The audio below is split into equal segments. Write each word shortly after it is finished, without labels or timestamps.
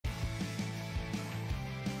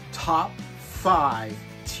top 5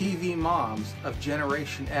 TV moms of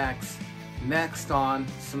Generation X next on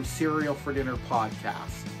Some Cereal for Dinner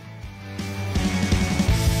podcast.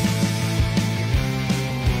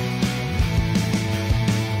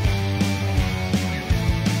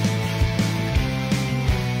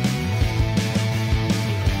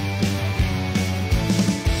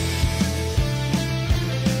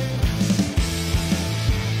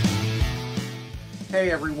 Hey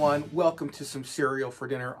everyone, welcome to Some Cereal for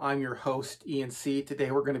Dinner. I'm your host, Ian C. Today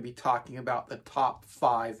we're going to be talking about the top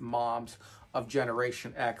 5 moms of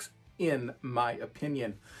Generation X, in my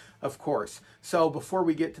opinion, of course. So before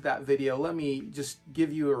we get to that video, let me just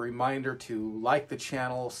give you a reminder to like the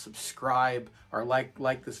channel, subscribe, or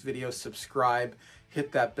like this video, subscribe,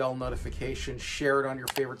 hit that bell notification, share it on your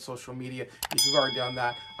favorite social media. If you've already done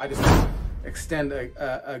that, I just extend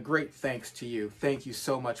a great thanks to you. Thank you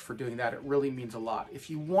so much for doing that. It really means a lot. If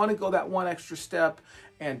you want to go that one extra step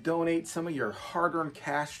and donate some of your hard-earned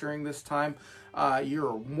cash during this time,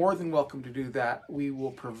 you're more than welcome to do that. We will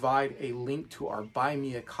provide a link to our Buy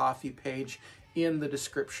Me a Coffee page in the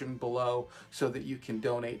description below so that you can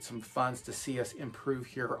donate some funds to see us improve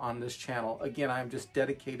here on this channel. Again, I'm just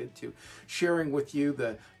dedicated to sharing with you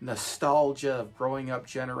the nostalgia of growing up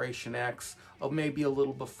Generation X, of maybe a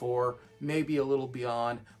little before, maybe a little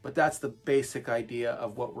beyond, but that's the basic idea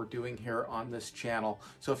of what we're doing here on this channel.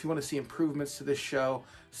 So if you want to see improvements to this show,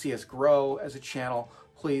 see us grow as a channel,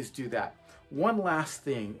 please do that. One last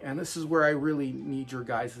thing, and this is where I really need your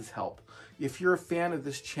guys' help. If you're a fan of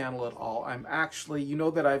this channel at all, I'm actually, you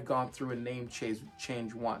know that I've gone through a name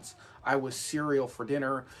change once. I was Cereal for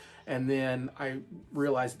Dinner, and then I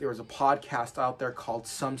realized there was a podcast out there called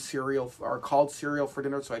Cereal for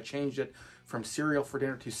Dinner, so I changed it from Cereal for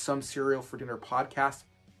Dinner to Some Cereal for Dinner podcast.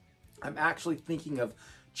 I'm actually thinking of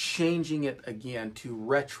changing it again to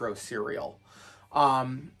Retro Cereal.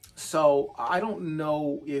 So I don't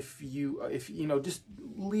know if you know, just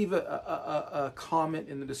leave a comment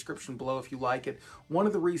in the description below if you like it. One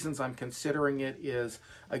of the reasons I'm considering it is,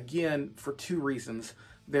 again, for two reasons.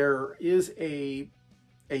 There is a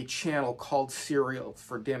channel called Cereal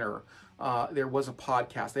for Dinner. There was a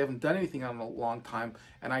podcast. They haven't done anything on it in a long time,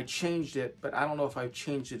 and I changed it, but I don't know if I've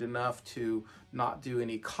changed it enough to not do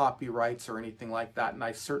any copyrights or anything like that, and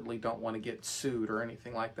I certainly don't want to get sued or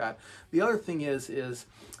anything like that. The other thing is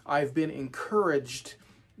I've been encouraged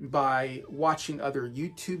by watching other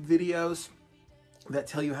YouTube videos that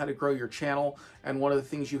tell you how to grow your channel, and one of the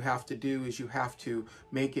things you have to do is you have to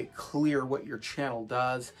make it clear what your channel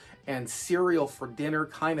does, and Cereal for Dinner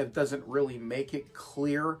kind of doesn't really make it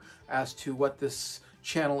clear as to what this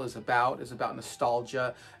channel is about. It's about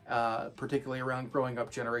nostalgia, particularly around growing up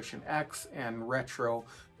Generation X, and retro,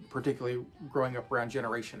 particularly growing up around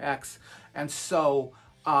Generation X. And so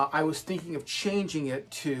I was thinking of changing it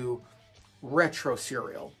to Retro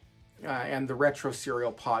Cereal and the Retro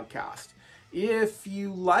Cereal podcast. If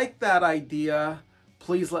you like that idea,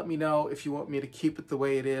 please let me know. If you want me to keep it the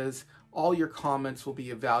way it is, all your comments will be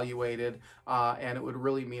evaluated, and it would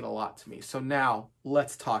really mean a lot to me. So now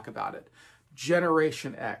let's talk about it.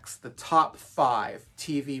 Generation X, the top 5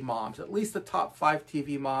 TV moms, at least the top 5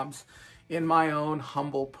 TV moms in my own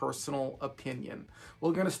humble personal opinion.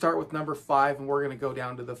 We're going to start with number 5, and we're going to go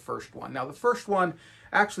down to the first one. Now the first one,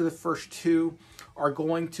 actually the first 2, are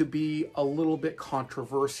going to be a little bit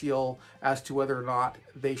controversial as to whether or not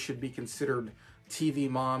they should be considered TV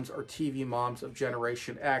moms or TV moms of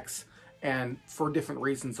Generation X, and for different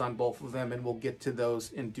reasons on both of them, and we'll get to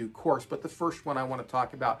those in due course. But the first one I want to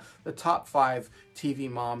talk about, the top 5 TV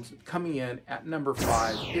moms, coming in at number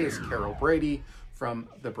 5 is Carol Brady from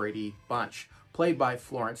The Brady Bunch, played by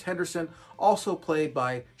Florence Henderson, also played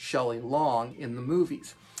by Shelley Long in the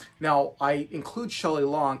movies. Now, I include Shelley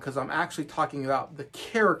Long because I'm actually talking about the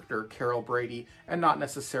character Carol Brady and not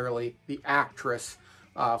necessarily the actress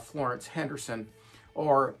Florence Henderson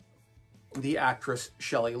or the actress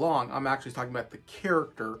Shelley Long. I'm actually talking about the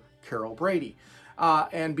character Carol Brady.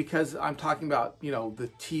 And because I'm talking about, you know, the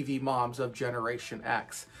TV moms of Generation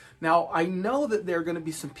X. Now, I know that there are going to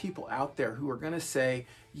be some people out there who are going to say,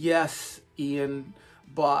 yes, Ian,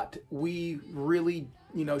 but we really,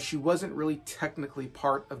 you know, she wasn't really technically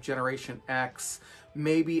part of Generation X,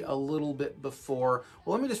 maybe a little bit before.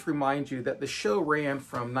 Well, let me just remind you that the show ran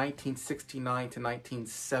from 1969 to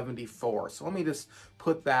 1974. So let me just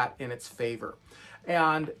put that in its favor.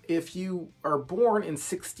 And if you are born in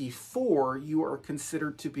 64, you are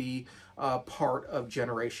considered to be part of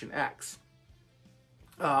Generation X.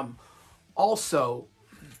 Also,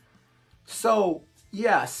 so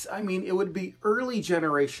yes, I mean, it would be early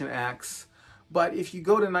Generation X, But if you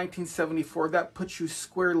go to 1974, that puts you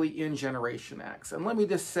squarely in Generation X. And let me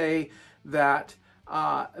just say that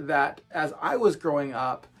that as I was growing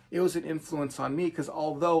up, it was an influence on me, because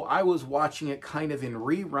although I was watching it kind of in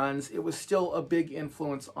reruns, it was still a big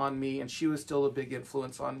influence on me, and she was still a big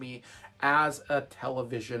influence on me as a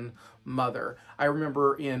television mother. I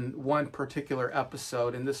remember in one particular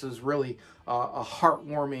episode, and this is really a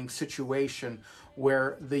heartwarming situation,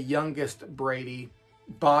 where the youngest Brady,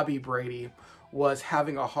 Bobby Brady, was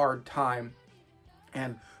having a hard time,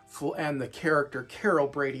 and the character Carol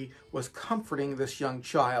Brady was comforting this young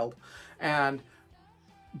child, and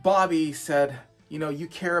Bobby said, you know, you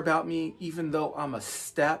care about me even though I'm a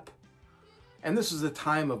step. And this was a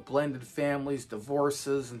time of blended families,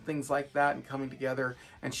 divorces, and things like that, and coming together.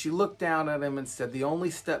 And she looked down at him and said, the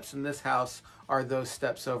only steps in this house are those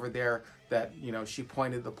steps over there that, you know, she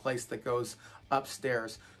pointed the place that goes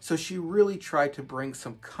upstairs. So she really tried to bring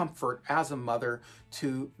some comfort as a mother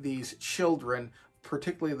to these children,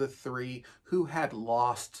 particularly the three who had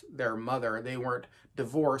lost their mother. They weren't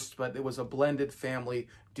divorced, but it was a blended family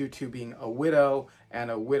due to being a widow and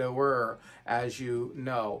a widower, as you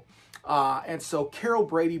know. And so Carol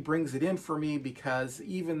Brady brings it in for me, because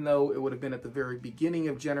even though it would have been at the very beginning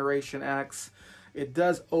of Generation X, it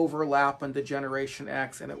does overlap into Generation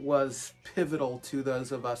X, and it was pivotal to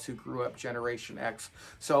those of us who grew up Generation X.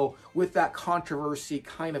 So with that controversy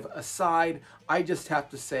kind of aside, I just have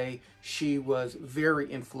to say she was very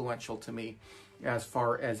influential to me as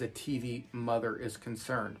far as a TV mother is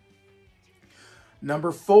concerned.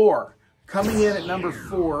 Number 4. Coming in at number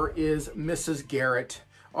 4 is Mrs. Garrett,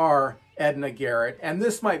 or Edna Garrett. And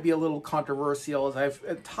this might be a little controversial,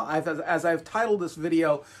 as I've titled this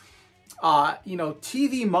video, you know,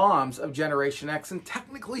 TV Moms of Generation X, and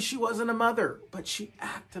technically she wasn't a mother, but she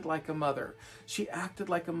acted like a mother. She acted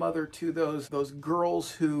like a mother to those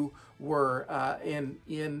girls who were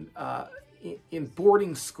in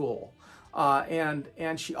boarding school.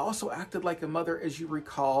 And she also acted like a mother, as you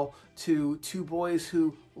recall, to two boys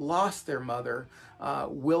who lost their mother,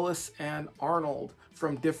 Willis and Arnold,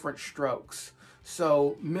 from different strokes.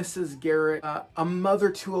 So Mrs. Garrett, a mother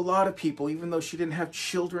to a lot of people, even though she didn't have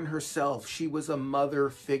children herself, she was a mother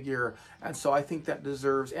figure. And so I think that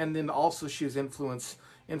deserves, and then also she was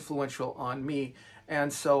influential on me.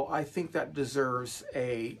 And so I think that deserves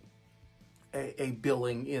a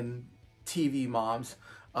billing in TV Moms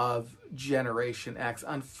of Generation X.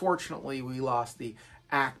 Unfortunately, we lost the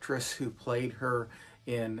actress who played her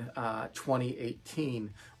in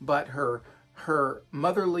 2018, but her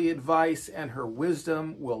motherly advice and her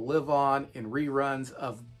wisdom will live on in reruns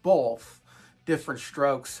of both Different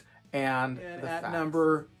Strokes and The Facts.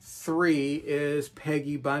 Number 3 is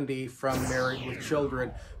Peggy Bundy from Married with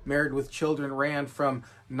Children. Married with Children ran from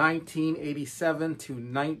 1987 to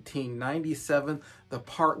 1997. The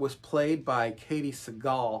part was played by Katie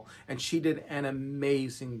Seagal, and she did an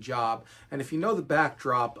amazing job. And if you know the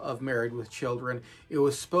backdrop of Married with Children, it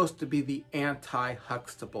was supposed to be the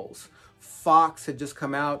anti-Huxtables. Fox had just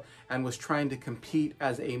come out and was trying to compete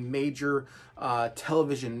as a major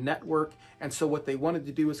television network. And so what they wanted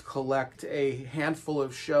to do is collect a handful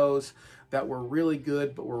of shows that were really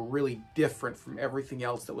good, but were really different from everything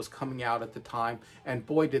else that was coming out at the time. And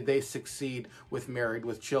boy, did they succeed with Married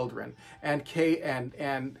with Children. And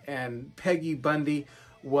Peggy Bundy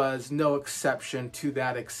was no exception to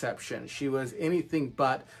that exception. She was anything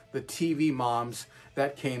but the TV moms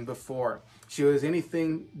that came before. She was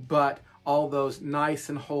anything but all those nice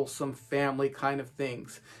and wholesome family kind of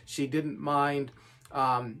things. She didn't mind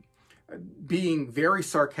being very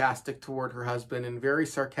sarcastic toward her husband and very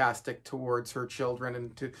sarcastic towards her children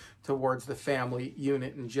and towards the family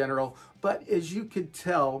unit in general. But as you could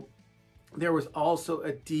tell, there was also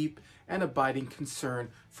a deep and abiding concern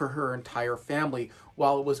for her entire family.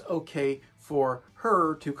 While it was okay for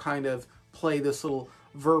her to kind of play this little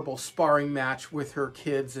verbal sparring match with her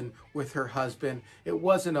kids and with her husband, it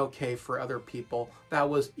wasn't okay for other people. That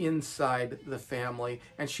was inside the family,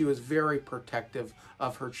 and she was very protective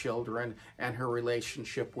of her children and her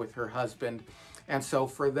relationship with her husband. And so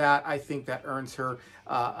for that, I think that earns her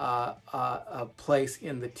a place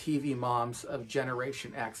in the TV Moms of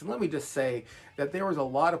Generation X. And let me just say that there was a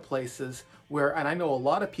lot of places where, and I know a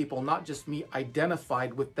lot of people, not just me,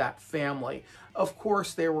 identified with that family. Of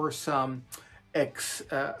course, there were some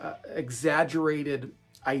exaggerated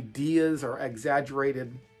ideas or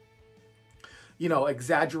exaggerated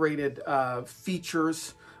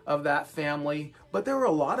features of that family. But there were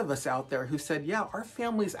a lot of us out there who said, yeah, our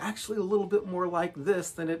family's actually a little bit more like this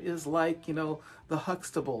than it is like, the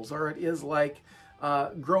Huxtables, or it is like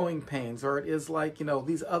Growing Pains, or it is like,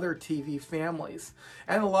 these other TV families.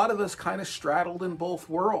 And a lot of us kind of straddled in both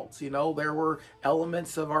worlds. There were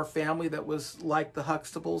elements of our family that was like the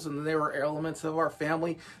Huxtables, and there were elements of our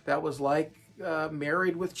family that was like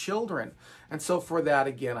Married with Children. And so for that,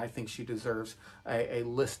 again, I think she deserves a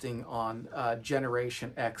listing on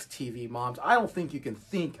Generation X TV Moms. I don't think you can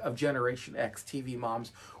think of Generation X TV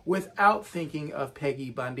Moms without thinking of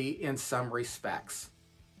Peggy Bundy in some respects.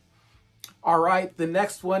 All right, the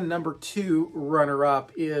next one, number 2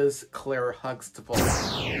 runner-up, is Claire Huxtable,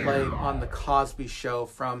 played on The Cosby Show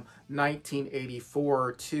from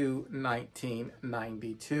 1984 to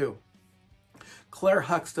 1992. Claire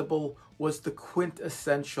Huxtable was the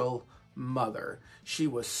quintessential mother. She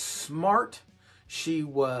was smart, she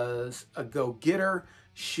was a go-getter,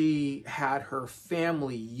 she had her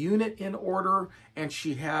family unit in order, and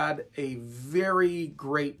she had a very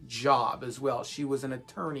great job as well. She was an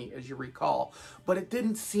attorney, as you recall, but it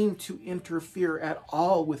didn't seem to interfere at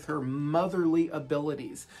all with her motherly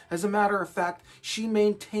abilities. As a matter of fact, she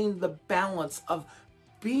maintained the balance of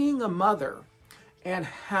being a mother and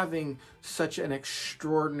having such an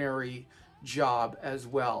extraordinary job as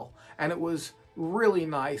well. And it was really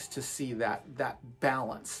nice to see that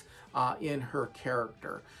balance in her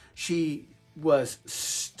character. She was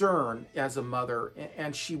stern as a mother,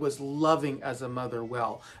 and she was loving as a mother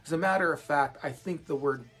well. As a matter of fact, I think the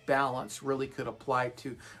word balance really could apply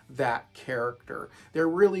to that character. There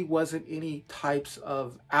really wasn't any types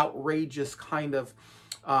of outrageous kind of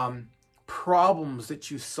problems that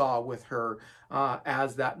you saw with her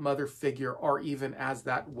as that mother figure, or even as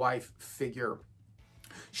that wife figure.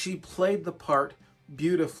 She played the part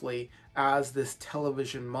beautifully as this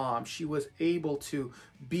television mom. She was able to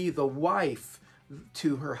be the wife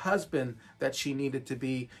to her husband that she needed to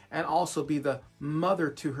be, and also be the mother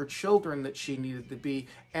to her children that she needed to be,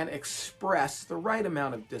 and express the right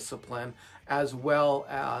amount of discipline as well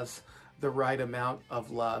as the right amount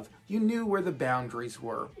of love. You knew where the boundaries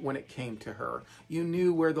were when it came to her. You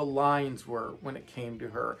knew where the lines were when it came to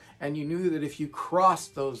her. And you knew that if you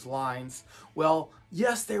crossed those lines, well,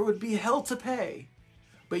 yes, there would be hell to pay,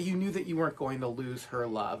 but you knew that you weren't going to lose her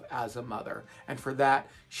love as a mother. And for that,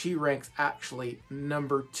 she ranks actually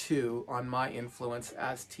number 2 on my influence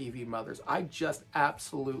as TV mothers. I just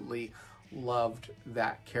absolutely loved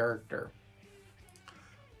that character.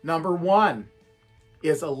 Number 1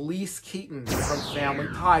 is Elise Keaton from Family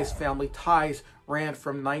Ties. Family Ties ran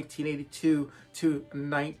from 1982 to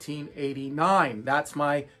 1989. That's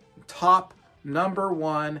my top number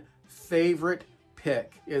 1 favorite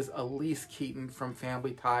pick, is Elise Keaton from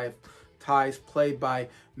Family Ties, played by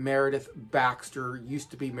Meredith Baxter. Used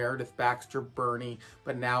to be Meredith Baxter Burney,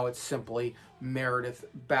 but now it's simply Meredith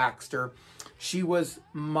Baxter. She was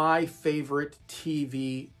my favorite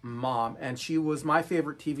TV mom, and she was my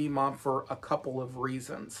favorite TV mom for a couple of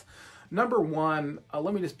reasons. Number 1,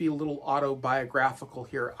 let me just be a little autobiographical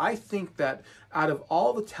here. I think that out of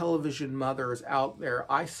all the television mothers out there,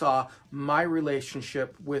 I saw my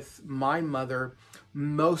relationship with my mother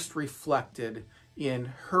most reflected in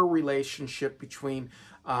her relationship between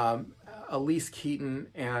Elise Keaton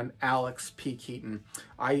and Alex P. Keaton.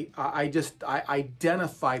 I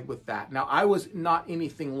identified with that. Now, I was not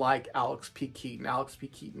anything like Alex P. Keaton. Alex P.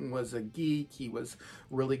 Keaton was a geek. He was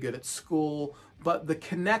really good at school. But the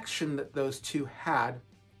connection that those two had,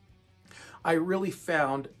 I really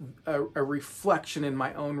found a reflection in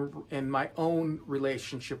my own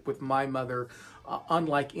relationship with my mother,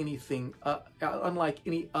 unlike any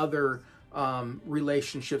other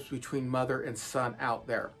relationships between mother and son out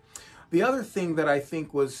there. The other thing that I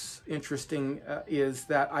think was interesting is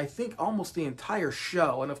that I think almost the entire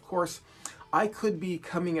show, and of course I could be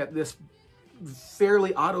coming at this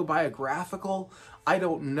fairly autobiographical, I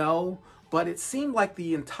don't know, but it seemed like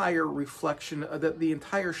the entire reflection, that the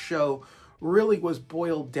entire show really was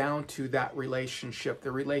boiled down to that relationship,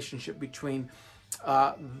 the relationship between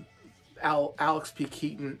Alex P.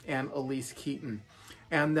 Keaton and Elise Keaton.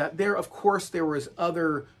 And that there, of course, there was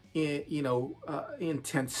other,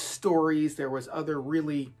 intense stories. There was other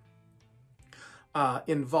really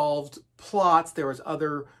involved plots. There was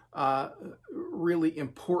other really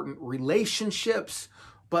important relationships.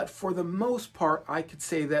 But for the most part, I could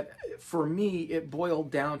say that for me, it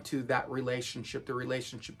boiled down to that relationship, the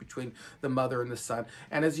relationship between the mother and the son.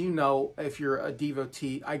 And as you know, if you're a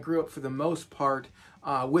devotee, I grew up for the most part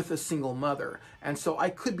with a single mother. And so I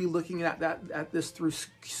could be looking at this through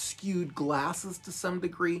skewed glasses to some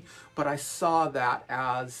degree, but I saw that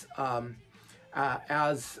as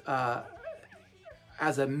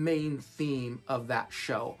a main theme of that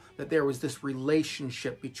show, that there was this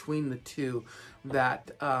relationship between the two that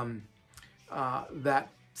that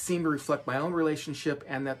seemed to reflect my own relationship,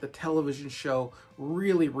 and that the television show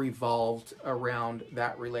really revolved around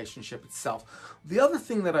that relationship itself. The other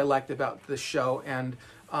thing that I liked about the show, and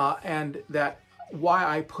that why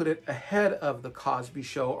I put it ahead of the Cosby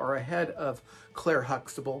Show or ahead of Claire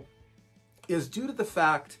Huxtable, is due to the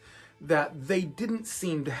fact that they didn't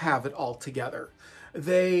seem to have it all together.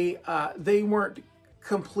 They weren't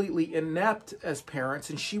completely inept as parents,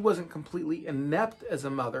 and she wasn't completely inept as a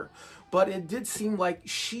mother, but it did seem like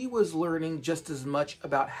she was learning just as much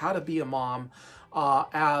about how to be a mom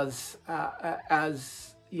as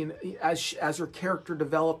you know, as her character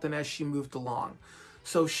developed and as she moved along.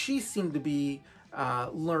 So she seemed to be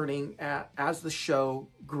learning as the show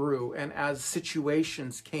grew and as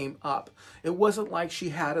situations came up. It wasn't like she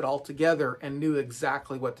had it all together and knew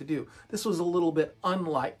exactly what to do. This was a little bit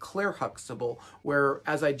unlike Claire Huxtable, where,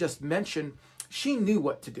 as I just mentioned, she knew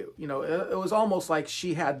what to do. You know, it was almost like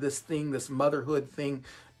she had this thing, this motherhood thing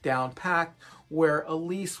down packed, where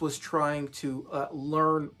Elise was trying to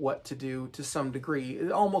learn what to do to some degree.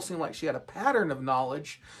 It almost seemed like she had a pattern of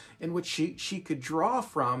knowledge in which she could draw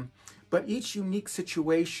from, but each unique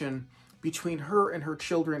situation between her and her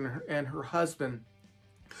children and her husband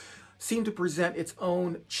seemed to present its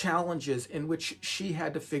own challenges in which she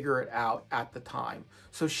had to figure it out at the time.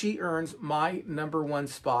 So she earns my #1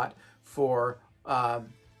 spot for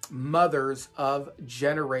Mothers of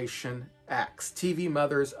Generation X, TV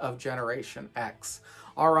Mothers of Generation X.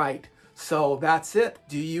 All right, so that's it.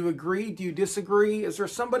 Do you agree? Do you disagree? Is there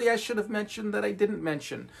somebody I should have mentioned that I didn't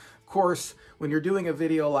mention? Of course, when you're doing a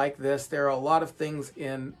video like this, there are a lot of things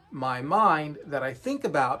in my mind that I think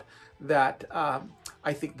about that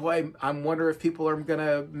I think, boy, I wonder if people are going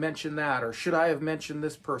to mention that, or should I have mentioned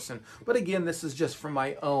this person? But again, this is just from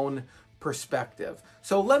my own perspective.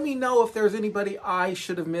 So let me know if there's anybody I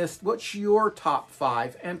should have missed. What's your top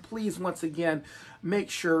 5? And please, once again, make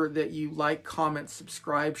sure that you like, comment,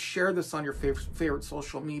 subscribe, share this on your favorite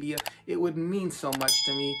social media. It would mean so much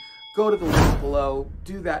to me. Go to the link below,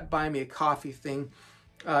 do that buy me a coffee thing.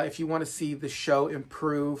 If you want to see the show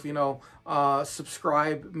improve, you know,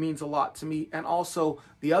 subscribe means a lot to me. And also,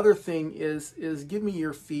 the other thing is give me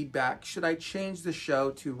your feedback. Should I change the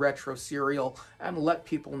show to retro serial and let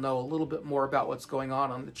people know a little bit more about what's going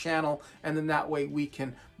on the channel? And then that way we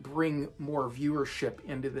can bring more viewership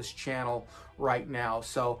into this channel right now.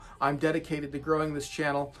 So I'm dedicated to growing this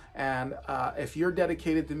channel, and if you're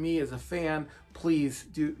dedicated to me as a fan, please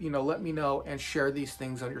do, you know, let me know and share these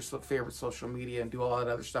things on your favorite social media and do all that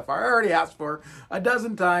other stuff I already asked for a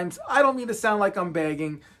dozen times. I don't mean to sound like I'm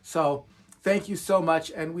begging. So thank you so much,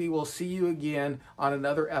 and we will see you again on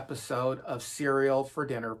another episode of Cereal for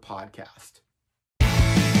Dinner podcast.